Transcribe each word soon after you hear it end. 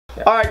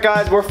Alright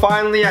guys, we're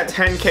finally at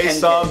 10K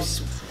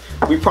subs.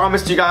 We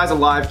promised you guys a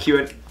live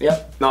Q&A.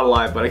 Yep. Not a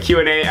live, but a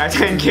Q&A at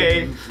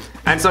 10K.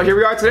 And so here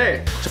we are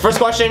today. So first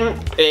question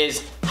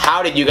is,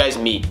 how did you guys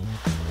meet?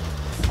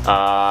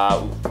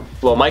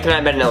 Well, Mike and I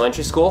met in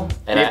elementary school.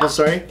 And Maple,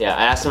 sorry? Yeah,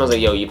 I asked him, I was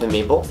like, yo, you play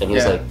Maple? And he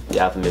was like,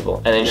 yeah, I play Maple.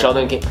 And then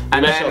Sheldon came.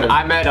 And then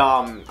I met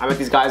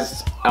these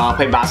guys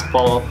playing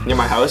basketball near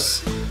my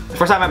house. The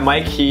first time I met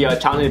Mike, he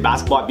challenged me to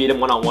basketball. I beat him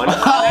one-on-one. And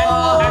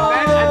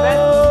then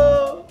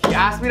he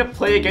asked me to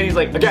play again. He's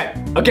like,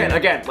 again,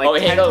 like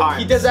 10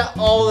 times. He does that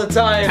all the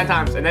time. 10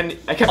 times. And then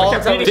I kept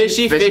beating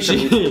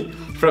Fishy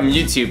from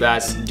YouTube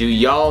asks, do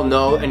y'all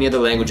know any other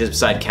languages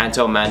beside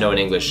Canto, Mando, and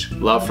English?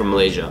 Love from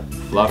Malaysia.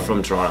 Love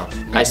from Toronto.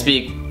 I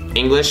speak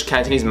English,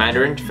 Cantonese,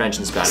 Mandarin, French,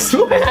 and Spanish.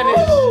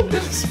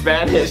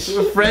 Spanish.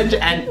 French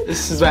and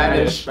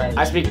Spanish.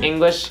 I speak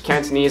English,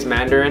 Cantonese,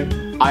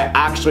 Mandarin. I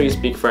actually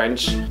speak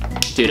French.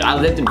 Dude, I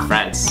lived in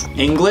France.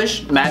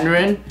 English,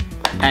 Mandarin,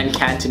 and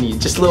Cantonese.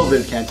 Just a little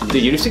bit of Cantonese.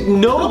 Dude, you speak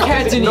no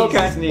Cantonese. No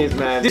Cantonese,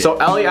 man. So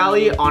Ali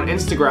Ali on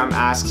Instagram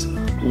asks,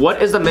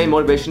 what is the main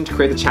motivation to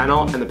create the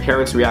channel and the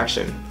parents'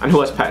 reaction? And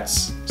who has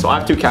pets? So I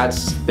have 2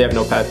 cats, they have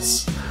no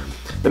pets.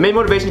 The main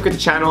motivation to create the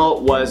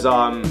channel was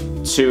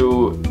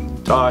to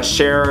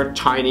share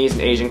Chinese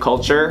and Asian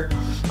culture.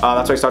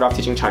 That's why I started off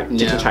teaching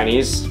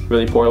Chinese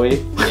really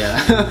poorly.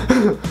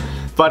 Yeah.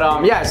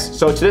 But yes,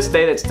 so to this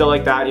day it's still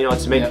like that, you know,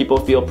 to make people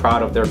feel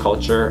proud of their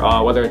culture,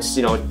 whether it's,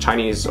 you know,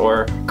 Chinese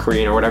or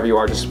Korean or whatever you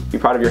are, just be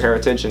proud of your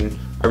heritage and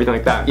everything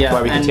like that. That's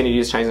why we continue to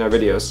use Chinese in our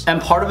videos.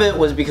 And part of it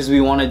was because we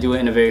want to do it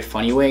in a very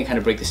funny way and kind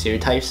of break the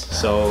stereotypes.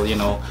 So, you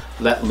know,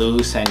 let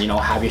loose and, you know,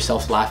 have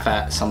yourself laugh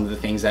at some of the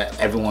things that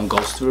everyone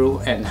goes through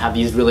and have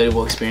these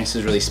relatable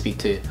experiences really speak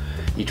to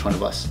each one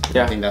of us.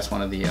 Yeah. I think that's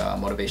one of the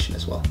motivation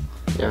as well.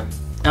 Yeah.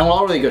 And we're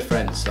all really good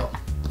friends, so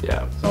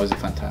yeah, it's always a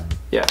fun time.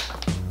 Yeah.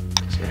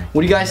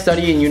 What do you guys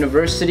study in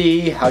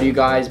university? How do you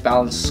guys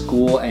balance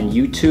school and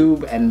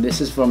YouTube? And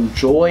this is from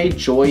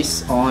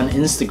Joyce on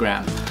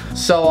Instagram.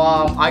 So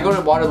I go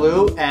to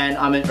Waterloo and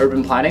I'm in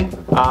urban planning.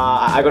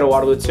 I go to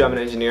Waterloo too, I'm in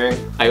engineering.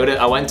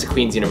 I went to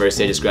Queen's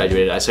University, I just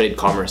graduated. I studied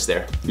commerce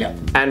there. Yeah.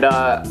 And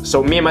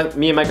so me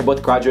and Mike are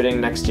both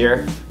graduating next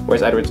year,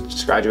 whereas Edward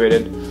just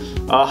graduated.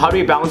 How do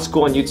we balance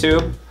school and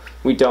YouTube?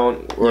 We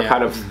don't, we're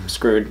kind of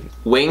screwed.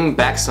 Wing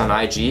Bex on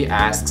IG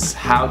asks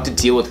how to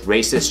deal with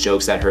racist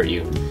jokes that hurt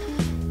you.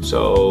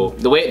 So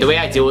the way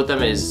I deal with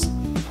them is,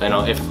 you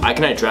know, if I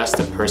can address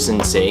the person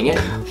saying it,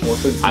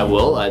 I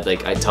will. I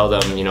tell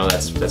them, you know,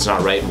 that's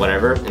not right,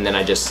 whatever, and then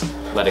I just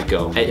let it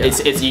go.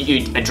 It's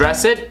you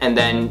address it and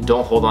then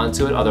don't hold on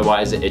to it.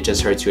 Otherwise, it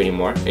just hurts you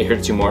anymore. It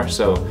hurts you more.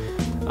 So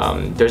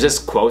there's this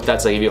quote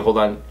that's like, if you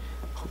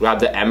grab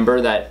the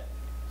ember that,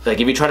 like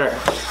if you try to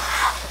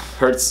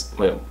hurts.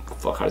 Wait,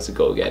 fuck, how does it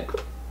go again?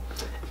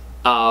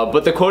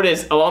 But the quote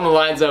is along the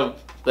lines of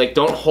like,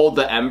 don't hold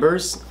the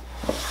embers.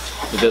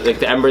 Like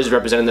the embers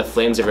representing the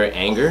flames of your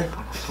anger,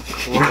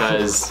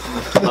 because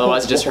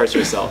otherwise it just hurts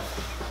yourself.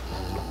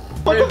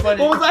 What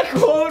was that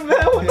quote,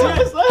 man? What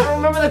was that? I don't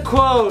remember the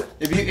quote.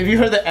 If you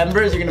heard the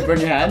embers, you're gonna burn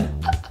your hand.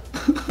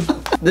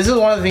 This is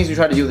one of the things we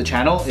try to do with the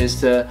channel, is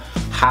to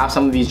have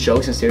some of these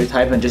jokes and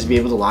stereotypes and just be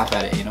able to laugh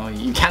at it. You know,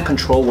 you can't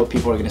control what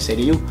people are gonna say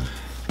to you.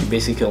 You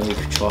basically can only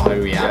control how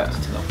you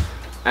react to them.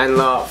 And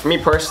for me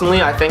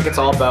personally, I think it's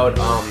all about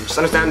just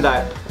understand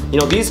that, you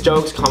know, these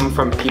jokes come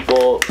from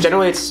people,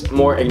 generally it's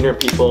more ignorant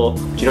people,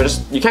 you know,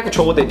 just, you can't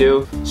control what they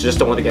do, so just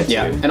don't let it get to you.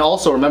 And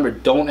also remember,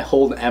 don't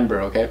hold ember,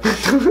 okay?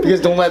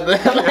 Because don't let the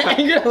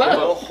anger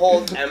Don't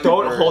hold ember.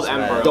 Don't hold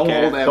ember. Don't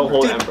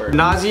hold ember.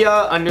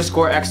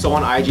 Nazia_XO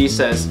on IG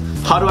says,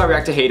 how do I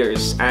react to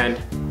haters? And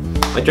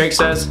like Drake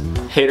says,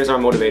 haters are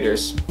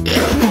motivators.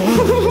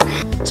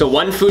 So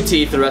one food to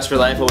eat for the rest of your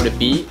life, what would it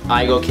be?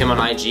 I go Kim on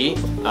IG.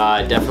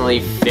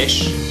 Definitely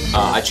fish.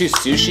 I choose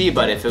sushi,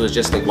 but if it was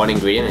just like one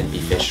ingredient, it'd be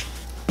fish.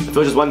 If it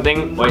was just one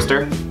thing,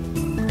 oyster.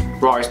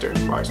 Raw oyster.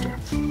 Raw oyster.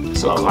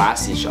 So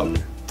classy,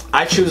 Sheldon.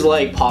 I choose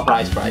like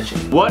Popeye's fried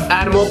chicken. What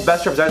animal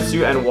best represents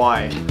you and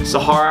why?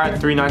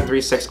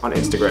 Sahara3936 on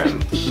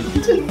Instagram.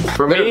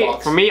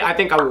 For me, I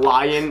think a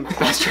lion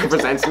best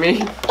represents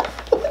me.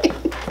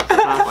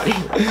 Not funny.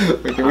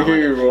 Wait, can we hear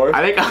you roar?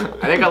 I think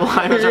a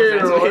lion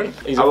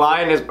represents me. A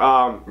lion is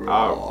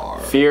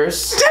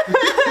fierce.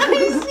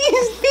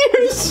 He's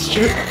fierce.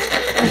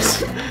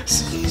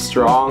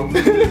 Strong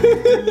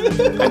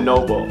and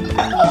noble.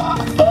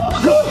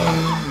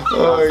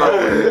 Oh my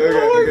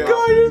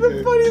god, you're the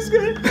funniest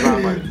guy.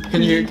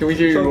 Can we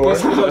hear you roar?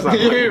 Can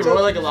you hear you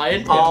roar like a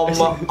lion?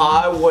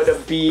 I would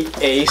be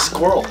a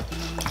squirrel.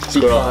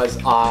 Because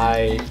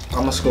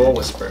I'm a squirrel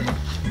whisperer.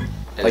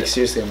 Like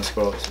seriously, I'm a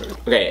squirrel whisperer.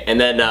 Okay, and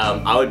then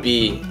I would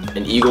be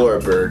an eagle or a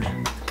bird,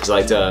 because I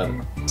like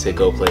to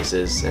go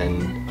places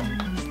and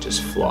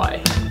just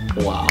fly.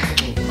 Wow,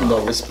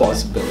 no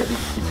responsibility.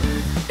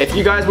 If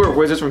you guys were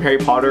wizards from Harry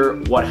Potter,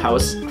 what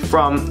house?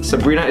 From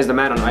Sabrina is the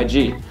man on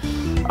IG.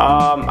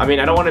 I mean,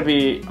 I don't want to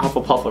be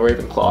Hufflepuff or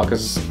Ravenclaw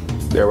because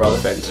they're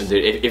relevant.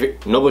 Dude,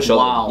 if noble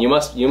Sheldon, you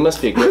must be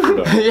a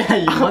Gryffindor. Yeah,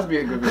 you must be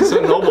a Gryffindor. So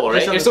noble,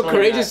 right? You're so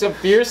courageous, so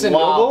fierce and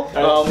noble.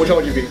 Which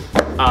one would you be?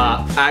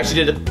 I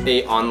actually did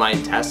a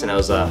online test, and I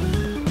was a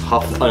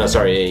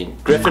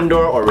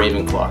Gryffindor or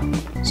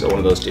Ravenclaw. So one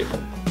of those two.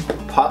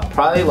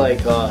 Probably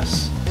like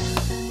us.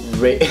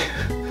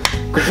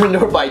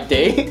 Gryffindor by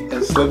day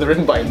and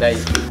Slytherin by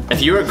night.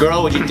 If you were a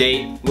girl, would you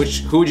date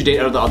who would you date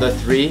out of the other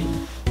three,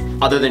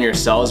 other than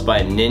yourselves,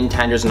 by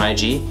Nintenders and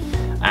IG?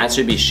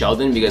 Answer would be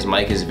Sheldon, because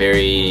Mike is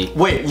very.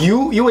 Wait,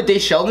 you would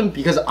date Sheldon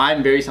because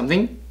I'm very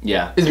something?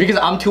 Yeah. It's because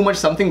I'm too much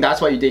something,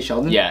 that's why you date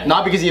Sheldon? Yeah.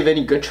 Not because you have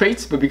any good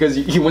traits, but because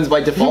he wins by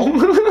default?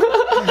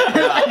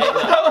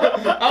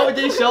 I would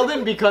date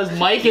Sheldon because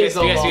Mike is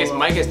because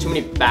Mike has too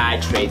many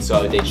bad traits, so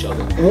I would date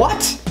Sheldon.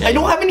 What? Yeah. I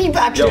don't have any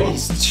bad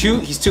traits.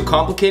 He's too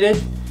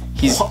complicated.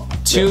 He's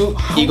too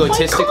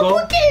egotistical. How am I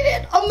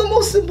complicated? I'm the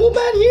most simple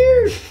man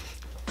here.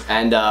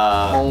 And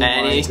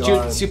he's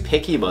too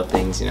picky about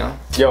things, you know.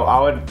 Yo,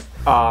 I'd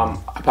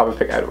probably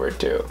pick Edward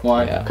too.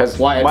 Why? Because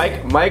why?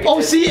 Mike. Oh,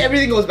 see,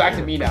 everything goes back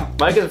to me now.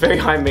 Mike is very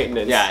high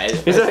maintenance. Yeah,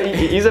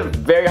 he's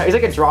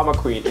like a drama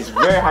queen. He's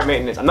very high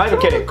maintenance. I'm not even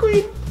kidding.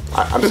 Queen.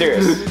 I'm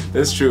serious.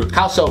 That's true.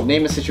 How so?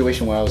 Name a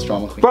situation where I was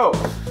drama queen. Bro,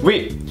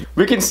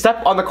 we can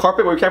step on the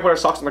carpet, but we can't put our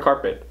socks on the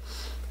carpet.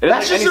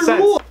 That's just a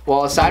rule.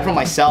 Well, aside from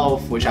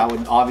myself, which I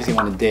would obviously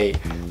want to date,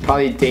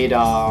 probably date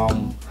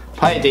Sheldon,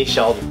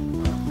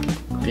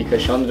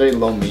 because Sheldon's very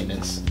low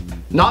maintenance.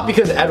 Not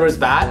because Edward's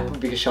bad, but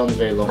because Sheldon's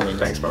very low maintenance.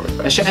 Thanks, bro.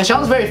 And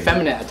Sheldon's very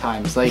feminine at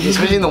times, like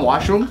especially in the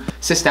washroom.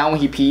 Sits down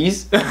when he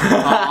pees.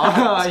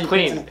 It's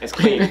clean. It's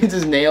clean. It's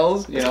his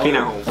nails. You it's know. Clean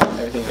at home.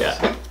 Everything.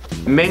 Yeah.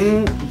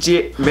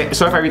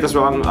 Sorry if I read this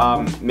wrong.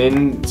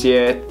 Min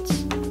Jie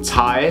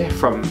Tai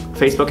from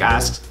Facebook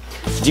asks,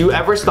 do you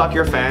ever stalk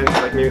your fans?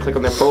 Like maybe click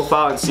on their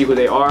profile and see who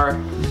they are?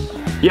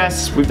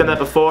 Yes, we've done that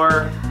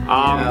before.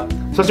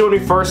 Especially when we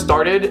first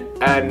started,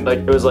 and like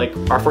it was like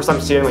our first time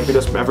seeing like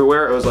videos from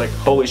everywhere. It was like,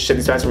 holy shit,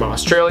 these fans from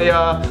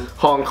Australia,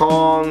 Hong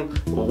Kong,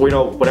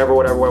 whatever.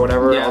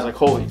 Yeah. I was like,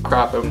 holy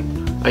crap,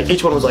 and like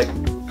each one was like,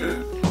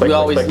 click.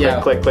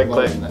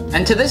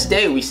 And to this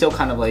day, we still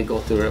kind of like go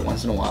through it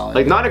once in a while.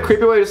 Like not in a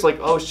creepy way, just like,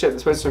 oh shit,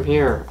 this one's from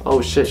here.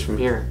 Oh shit, it's from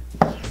here.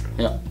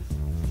 Yeah.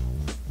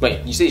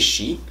 Wait, you say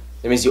she?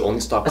 That means you only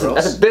stalk girls?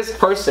 That's this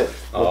person.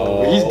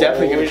 Oh. He's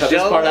definitely gonna cut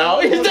this part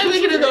out. He's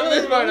definitely gonna cut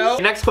this part out.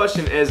 The next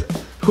question is,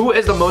 who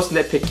is the most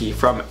nitpicky?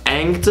 From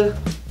Anged_ETCIG.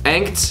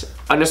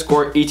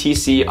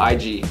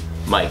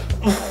 Mike.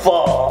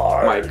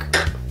 Mike.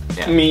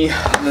 Yeah. Me.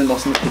 I'm the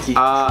most nitpicky.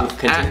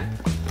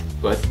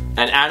 What?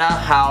 And Anna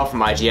Howe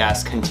from IG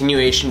asks,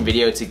 continuation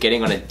video to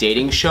getting on a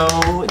dating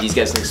show. These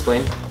guys can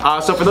explain.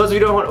 So for those of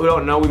you who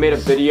don't know, we made a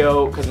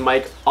video because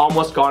Mike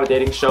almost got on a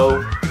dating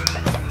show.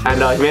 And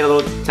he made a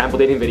little sample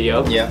dating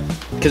video. Yeah.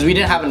 Because we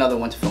didn't have another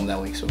one to film that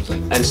week, so it was like.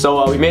 And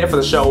so we made it for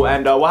the show.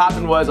 And what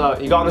happened was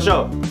he got on the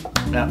show.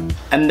 Yeah.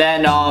 And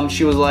then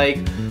she was like,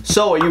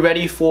 so are you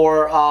ready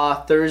for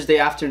Thursday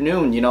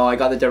afternoon? You know, I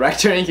got the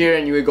director in here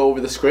and you would go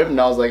over the script.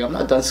 And I was like, I'm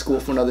not done school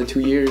for another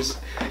 2 years.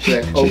 She's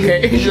like,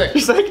 okay.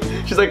 she's like,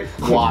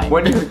 why?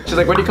 She's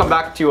like, when do you come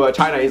back to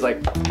China? He's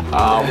like,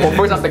 well,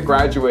 first I have to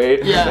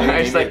graduate. Yeah.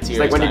 And she's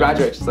like, when do you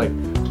graduate?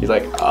 He's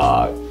like,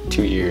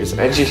 2 years.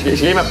 And she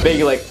gave him a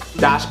big like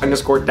 _dash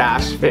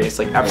face,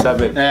 like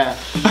F7. Yeah.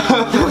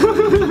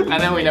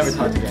 And then we never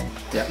talked again.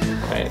 Yeah.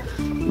 Right.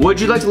 Would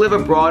you like to live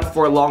abroad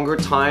for a longer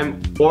time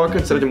or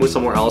consider to move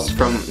somewhere else?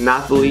 From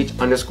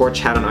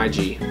Nathalie_Chan on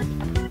IG.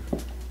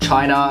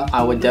 China,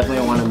 I would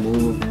definitely want to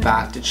move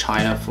back to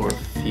China for a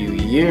few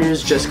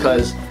years just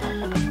because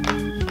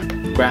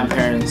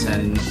grandparents,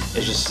 and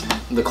it's just,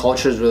 the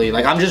culture is really,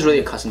 like, I'm just really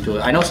accustomed to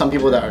it. I know some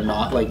people that are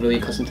not like really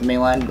accustomed to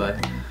mainland, but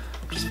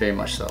just very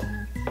much so.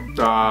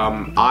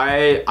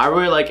 I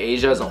really like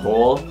Asia as a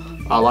whole.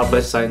 A lot of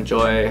places I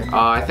enjoy.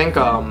 I think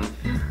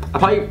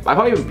I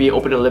probably would be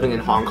open to living in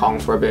Hong Kong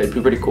for a bit. It'd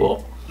be pretty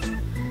cool.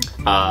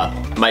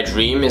 My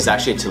dream is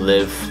actually to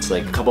live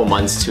like a couple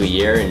months to a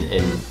year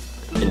in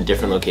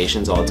different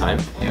locations all the time.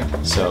 Yeah.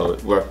 So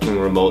working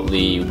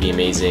remotely would be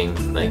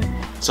amazing. Like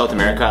South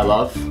America, I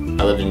love.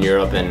 I lived in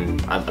Europe,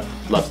 and I'd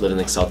love to live in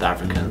like South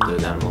Africa and live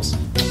with animals.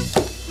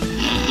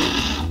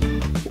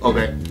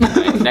 Okay.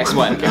 Right, next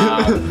one.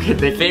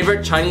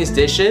 Favorite Chinese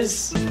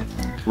dishes?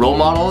 Role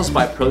models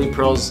by Pearly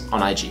Pearls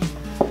on IG.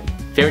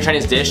 Favorite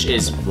Chinese dish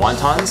is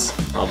wontons.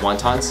 I love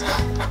wontons.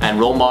 And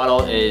role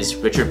model is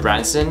Richard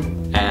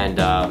Branson and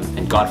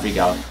Godfrey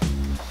Gao.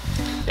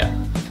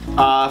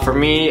 Yeah. For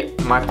me,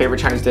 my favorite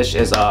Chinese dish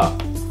is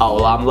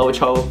lam lo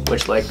cho,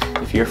 which like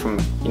if you're from,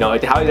 you know,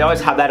 like how they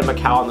always have that in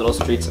Macau on little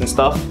streets and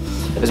stuff.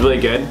 It's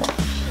really good.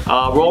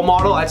 Role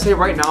model, I'd say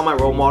right now my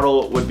role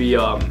model would be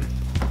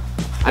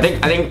I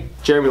think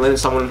Jeremy Lin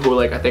is someone who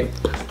like I think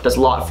does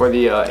a lot for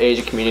the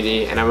Asian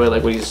community, and I really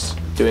like what he's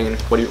doing and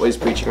what he's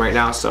preaching right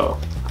now. So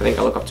I think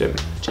I look up to him.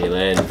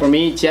 Jalen. For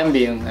me, Jian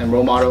Bing, and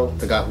role model,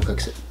 the guy who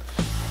cooks it.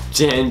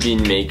 Jian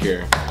Bing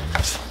maker.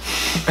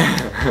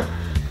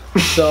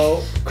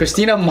 So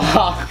Christina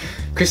Ma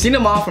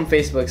from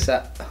Facebook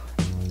said,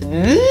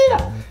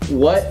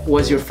 what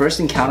was your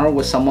first encounter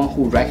with someone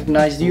who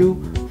recognized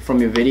you from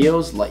your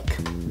videos? Like,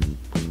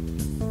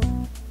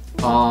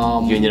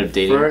 you ended up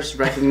dating. First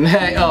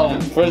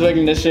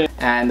recognition.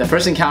 And the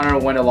first encounter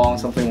went along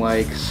something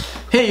like,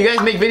 "Hey, you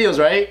guys make videos,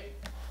 right?"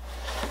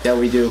 "Yeah,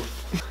 we do."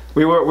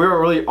 We were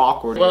really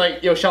awkward. We're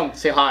like, "Yo, Sheldon,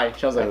 say hi."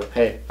 Sheldon's like,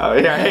 "Hey." Oh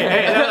yeah,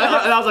 hey.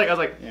 And I was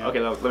like, Yeah. okay,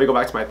 let me go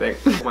back to my thing.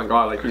 Oh my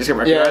god, like you just get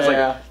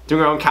recognized,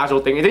 doing our own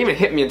casual thing. It didn't even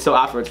hit me until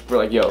afterwards. We're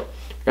like, yo, you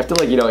have to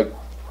like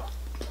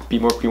be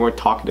more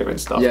talkative and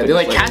stuff. Yeah, they're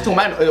like, "Canto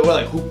man." We're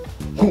like,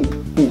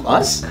 who,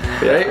 us?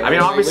 Yeah. I mean,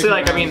 obviously,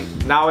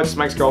 now it's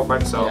Mike's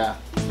girlfriend, so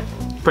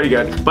pretty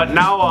good. But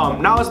now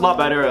it's a lot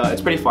better.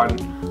 It's pretty fun.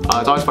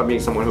 It's always fun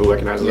meeting someone who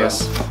recognizes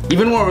us.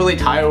 Even when we're really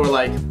tired, we're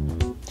like,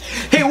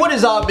 "Hey, what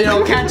is up? You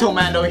know, Canto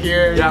Mando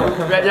here."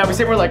 We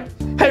say we're like,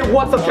 "Hey,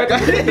 what's up, Canto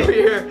Mando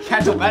here?"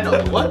 Canto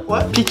Mando.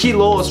 What? Peachy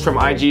Lols from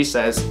IG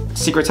says,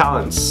 secret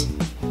talents.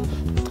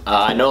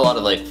 I know a lot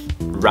of like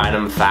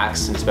random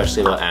facts, and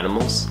especially about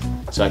animals.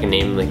 So I can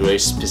name like really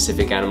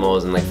specific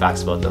animals and like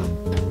facts about them.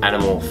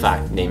 Animal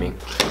fact naming.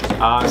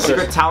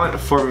 Secret talent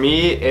for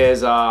me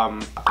is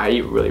I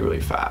eat really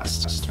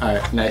fast.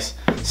 Alright, nice.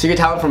 Secret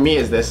talent for me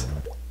is this.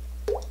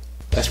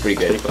 That's pretty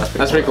good.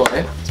 That's pretty cool,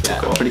 eh? Yeah,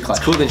 cool. Pretty clutch.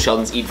 It's cooler than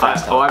Sheldon's eat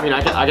fast. I can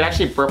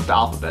actually burp the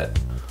alphabet.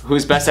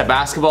 Who's best at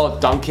basketball?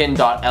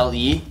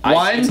 Duncan.le.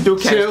 1, 2,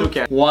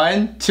 Dukan.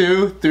 1,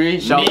 2,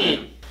 3.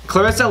 Me.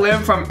 Clarissa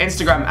Lim from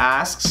Instagram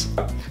asks,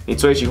 你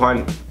最喜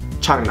欢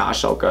唱哪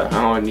首歌？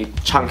然后你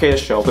唱 K 的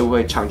时候会不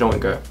会唱中文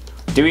歌？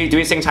 Do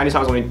we sing Chinese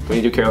songs when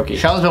you do karaoke?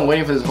 Sheldon's been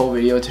waiting for this whole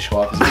video to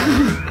show up.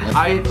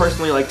 I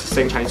personally like to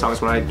sing Chinese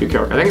songs when I do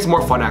karaoke. I think it's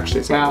more fun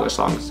actually singing English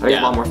songs. I think it's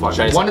a lot more fun.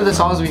 One of the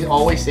songs we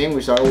always sing,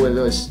 we started with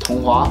was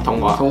童话,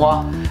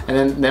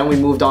 and then we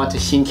moved on to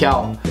心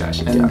跳. Yeah,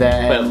 心跳. And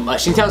then But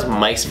心跳 is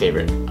Mike's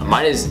favorite.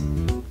 Mine is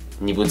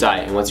你不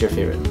在. And what's your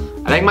favorite?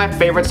 I think my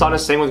favorite song to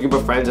sing with a group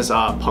of friends is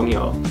朋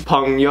友。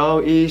朋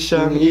友一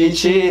生一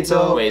起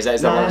走， Wait, is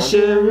that one? 那些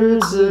日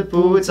子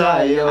不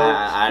再有，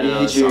 I don't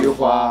know 一句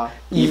话，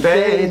一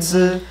辈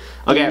子。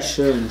Okay,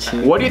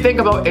 what do you think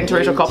about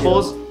interracial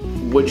couples?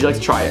 Would you like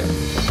to try it?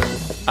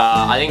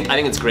 I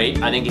think it's great.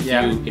 I think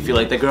if you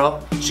like the girl,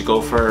 you should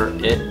go for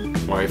it.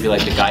 Or if you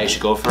like the guy, you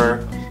should go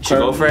for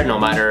it no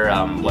matter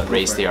what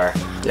race they are.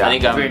 Yeah. I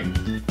think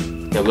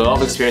we all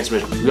have experience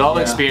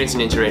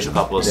in interracial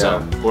couples,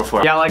 so we're for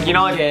it. Yeah, like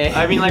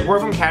I mean, like we're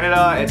from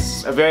Canada.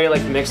 It's a very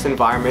like mixed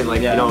environment.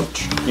 Like you know,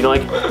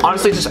 like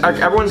honestly, just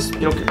everyone's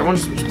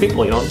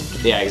people. You know.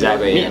 Yeah,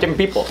 exactly. Meet different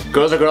people.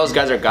 Girls are girls,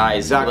 guys are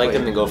guys. Exactly. If you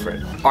like them, then go for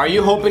it. Are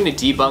you hoping to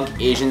debunk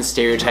Asian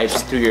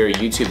stereotypes through your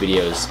YouTube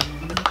videos?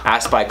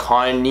 Asked by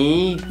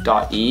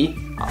Connie.e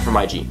from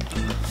IG.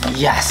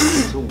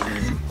 yes,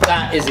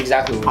 that is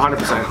exactly what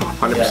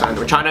 100%.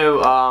 We're trying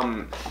to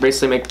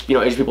basically make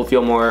Asian people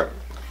feel more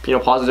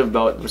positive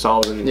about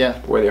themselves and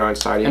where they are in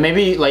society. And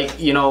maybe like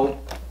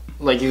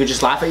like you could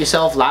just laugh at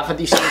yourself, laugh at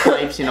these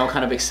stereotypes,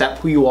 kind of accept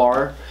who you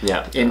are.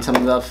 Yeah. In some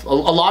of the a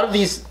lot of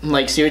these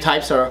like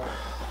stereotypes are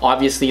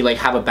obviously like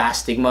have a bad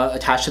stigma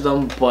attached to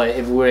them, but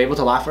if we're able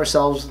to laugh at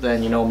ourselves,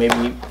 then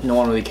maybe no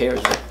one really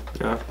cares.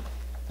 Yeah.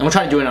 And we're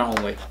trying to do it in our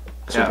own way.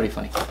 So it's pretty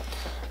funny.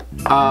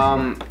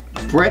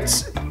 Brit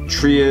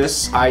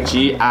Trius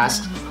IG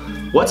asked,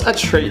 what's a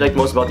trait you like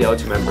most about the other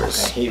two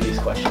members? I hate these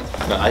questions.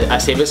 No, I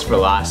saved this for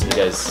last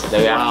because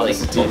then we have to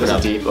like open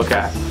up. Deep.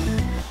 Okay.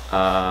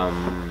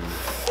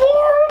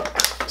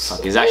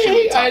 Fuck, it's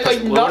actually really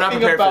tough. We're not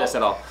prepared for this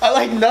at all. I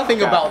like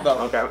nothing about them.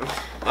 Okay.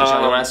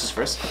 Shall I answer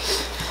first?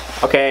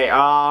 Okay.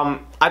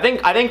 I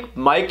think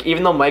Mike,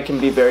 even though Mike can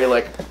be very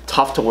like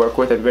tough to work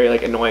with and very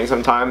like annoying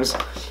sometimes,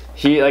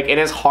 he like in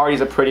his heart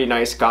he's a pretty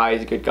nice guy.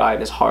 He's a good guy in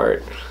his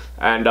heart,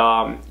 and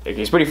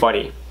he's pretty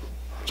funny.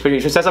 He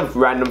just says some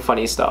random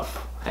funny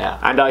stuff. Yeah.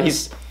 And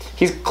he's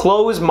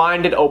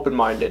closed-minded,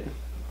 open-minded.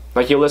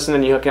 Like you listen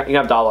and you can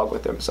have dialogue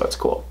with him, so it's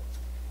cool.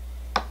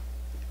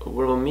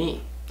 What about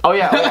me? Oh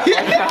yeah.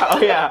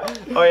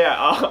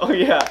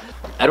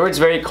 Edward's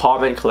very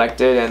calm and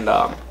collected, and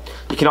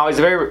he's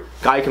a very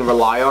guy you can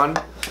rely on.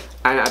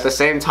 And at the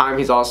same time,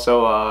 he's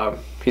also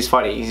he's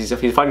funny. He's a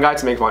fun guy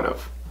to make fun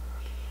of.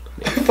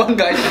 Fun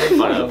guy to make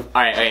fun of.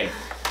 All right, okay.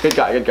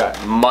 Good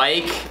guy.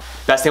 Mike.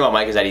 Best thing about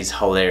Mike is that he's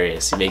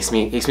hilarious. He makes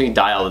me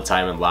die all the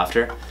time with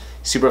laughter.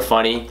 Super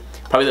funny.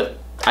 Probably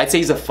I'd say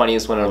he's the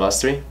funniest one of us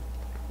three.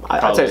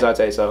 I'd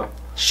say so.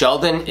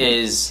 Sheldon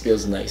is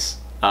Feels nice.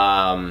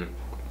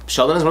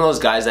 Sheldon is one of those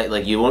guys that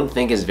like you won't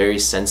think is very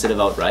sensitive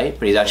outright,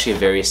 but he's actually a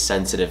very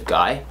sensitive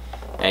guy,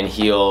 and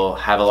he'll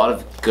have a lot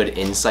of good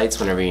insights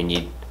whenever you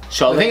need.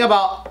 Sheldon. The thing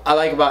I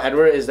like about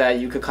Edward is that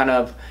you could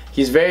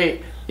he's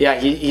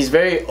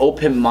very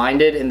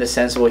open-minded in the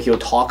sense where he'll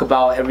talk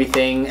about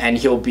everything and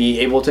he'll be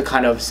able to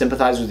kind of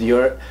sympathize with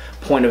your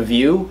point of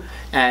view,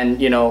 and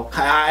you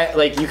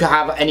could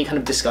have any kind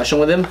of discussion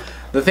with him.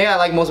 The thing I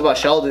like most about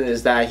Sheldon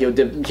is that he'll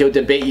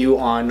debate you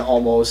on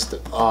almost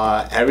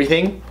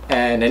everything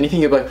and anything.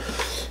 He'll be like,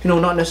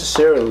 not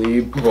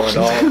necessarily, but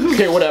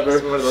okay, whatever.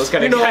 One of those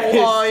kind of guys.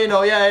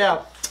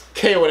 Yeah.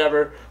 Okay,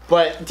 whatever.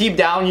 But deep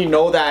down, you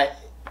know that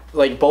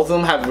like both of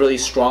them have really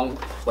strong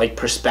like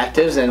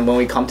perspectives, and when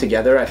we come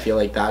together, I feel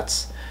like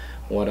that's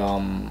what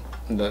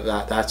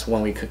that's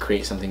when we could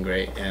create something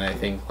great. And I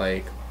think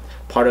like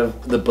part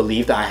of the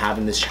belief that I have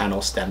in this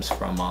channel stems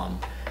from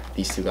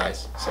these two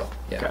guys. So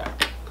yeah. Okay.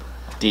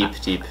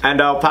 Deep. And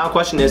final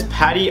question is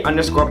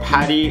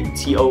Patty_Patty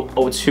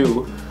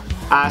TO02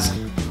 asks,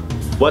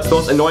 what's the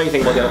most annoying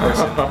thing about the other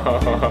person?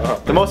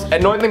 The most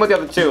annoying thing about the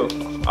other two.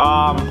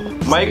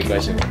 Mike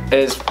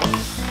is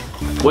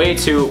way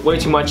too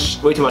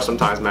much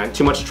sometimes, man.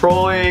 Too much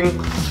trolling,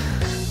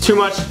 too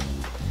much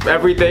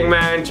everything,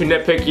 man. Too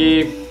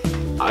nitpicky.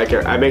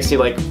 It makes me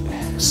like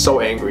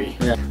so angry.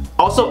 Yeah.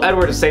 Also,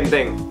 Edward, the same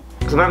thing.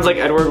 Sometimes like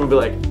Edward would be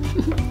like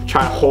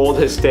trying to hold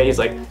his stay. He's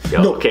like,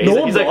 yo, okay.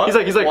 He's like,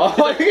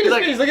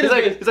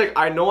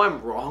 I know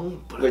I'm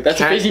wrong, but like, that's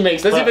the face he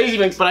makes. That's the face he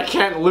makes. But I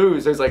can't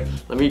lose. It's like,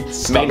 let me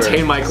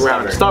maintain my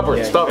ground. Stubborn.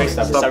 Yeah, stubborn is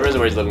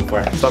what he's looking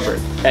for. Stubborn.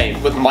 Hey,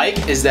 with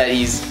Mike is that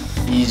he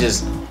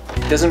just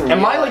doesn't.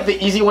 Am I like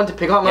the easy one to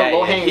pick on?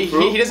 Yeah,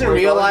 he doesn't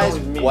realize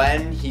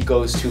when he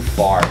goes too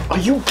far. Are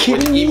you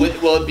kidding me?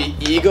 Will it be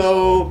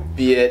ego?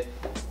 Be it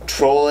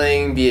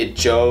trolling? Be it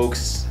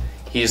jokes?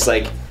 He's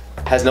like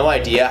has no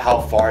idea how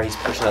far he's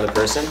pushing another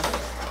person.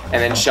 And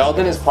then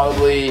Sheldon is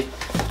probably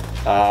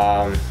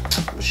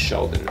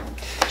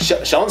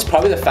Sheldon's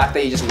probably the fact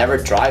that he just never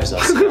drives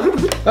us. You know?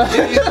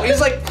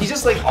 he's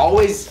just like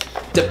always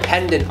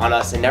dependent on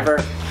us and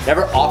never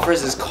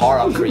offers his car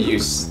up for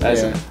use.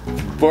 That's the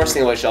worst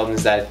thing about Sheldon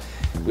is that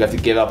we have to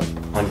give up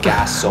on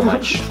gas so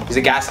much. He's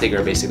a gas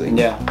digger basically.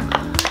 Yeah.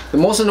 The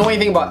most annoying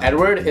thing about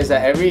Edward is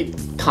that every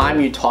time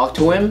you talk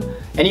to him,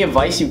 any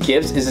advice he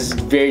gives is this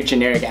very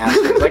generic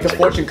answer, like a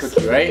fortune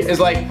cookie, right?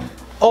 It's like,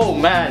 oh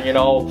man, you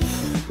know,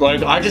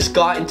 like I just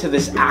got into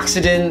this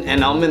accident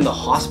and I'm in the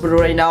hospital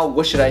right now.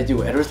 What should I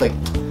do? Edward's like,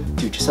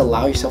 dude, just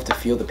allow yourself to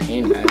feel the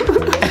pain, man,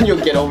 and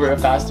you'll get over it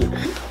faster.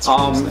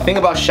 The thing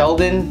about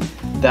Sheldon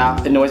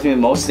that annoys me the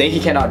most is that he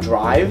cannot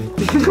drive.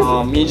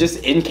 He's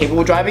just incapable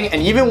of driving,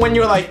 and even when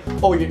you're like,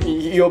 oh,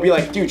 you'll be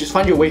like, dude, just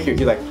find your way here.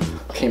 He's like,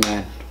 okay,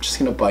 man, I'm just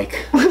gonna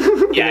bike.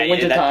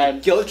 Winter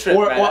time. Guilt trip,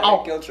 or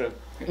I'll guilt trip.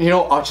 You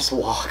know, I'll just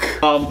walk.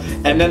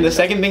 And then the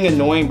second thing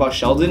annoying about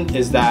Sheldon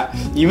is that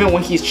even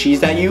when he's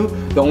cheesed at you,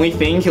 the only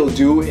thing he'll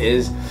do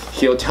is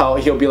he'll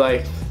be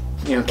like,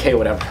 you know, okay,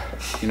 whatever,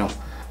 you know.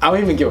 I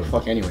don't even give a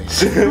fuck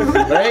anyways,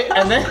 right?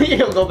 And then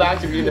he'll go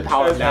back to being the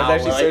power of now.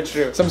 That's actually so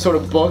true. Some sort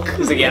of book.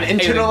 He's like, and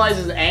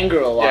internalizes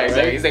anger a lot. Yeah,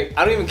 exactly. Right? He's like,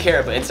 I don't even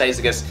care, but inside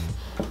he's like,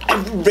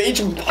 I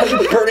rage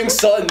burning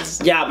suns.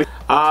 Yeah. But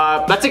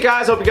that's it,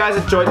 guys. Hope you guys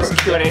enjoyed this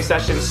Q&A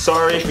session.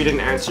 Sorry if we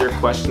didn't answer your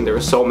question. There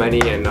were so many,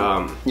 and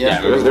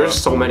there's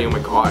so many. Oh my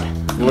god.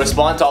 We'll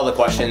respond to all the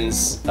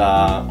questions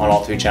on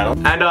all three channels.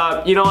 And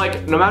you know,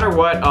 like no matter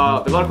what,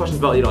 there's a lot of questions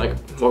about like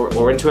what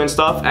we're into and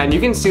stuff. And you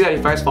can see that if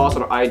you guys follow us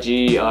on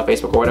IG,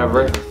 Facebook, or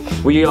whatever,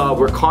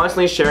 we're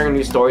constantly sharing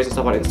new stories and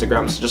stuff on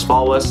Instagram. So just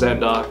follow us,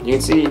 and you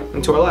can see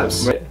into our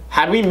lives.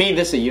 Had we made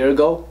this a year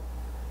ago,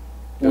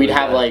 we'd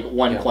have like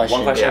one question.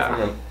 One question from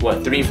him.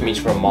 What, 3 from each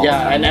from mom?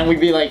 Yeah, and then we'd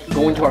be like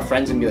going to our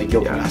friends and be like,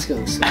 yo, can you ask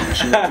us a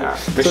question?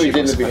 So we did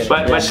in the beginning.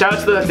 But shout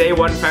out to the day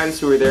one fans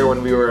who were there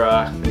when we were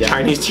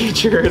Chinese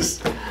teachers.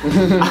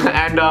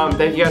 And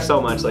thank you guys so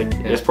much. Like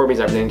this support means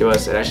everything to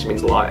us. It actually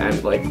means a lot,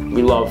 and like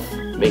we love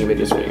making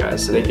videos for you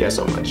guys. So thank you guys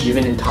so much.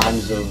 Even in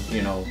times of,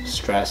 you know,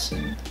 stress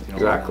and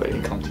exactly,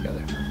 we come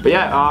together. But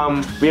yeah,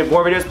 we have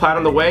more videos planned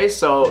on the way,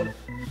 so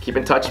keep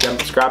in touch. If you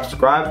haven't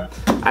subscribed.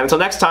 And until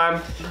next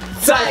time,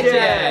 再见!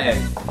 Yeah,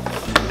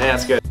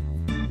 that's good.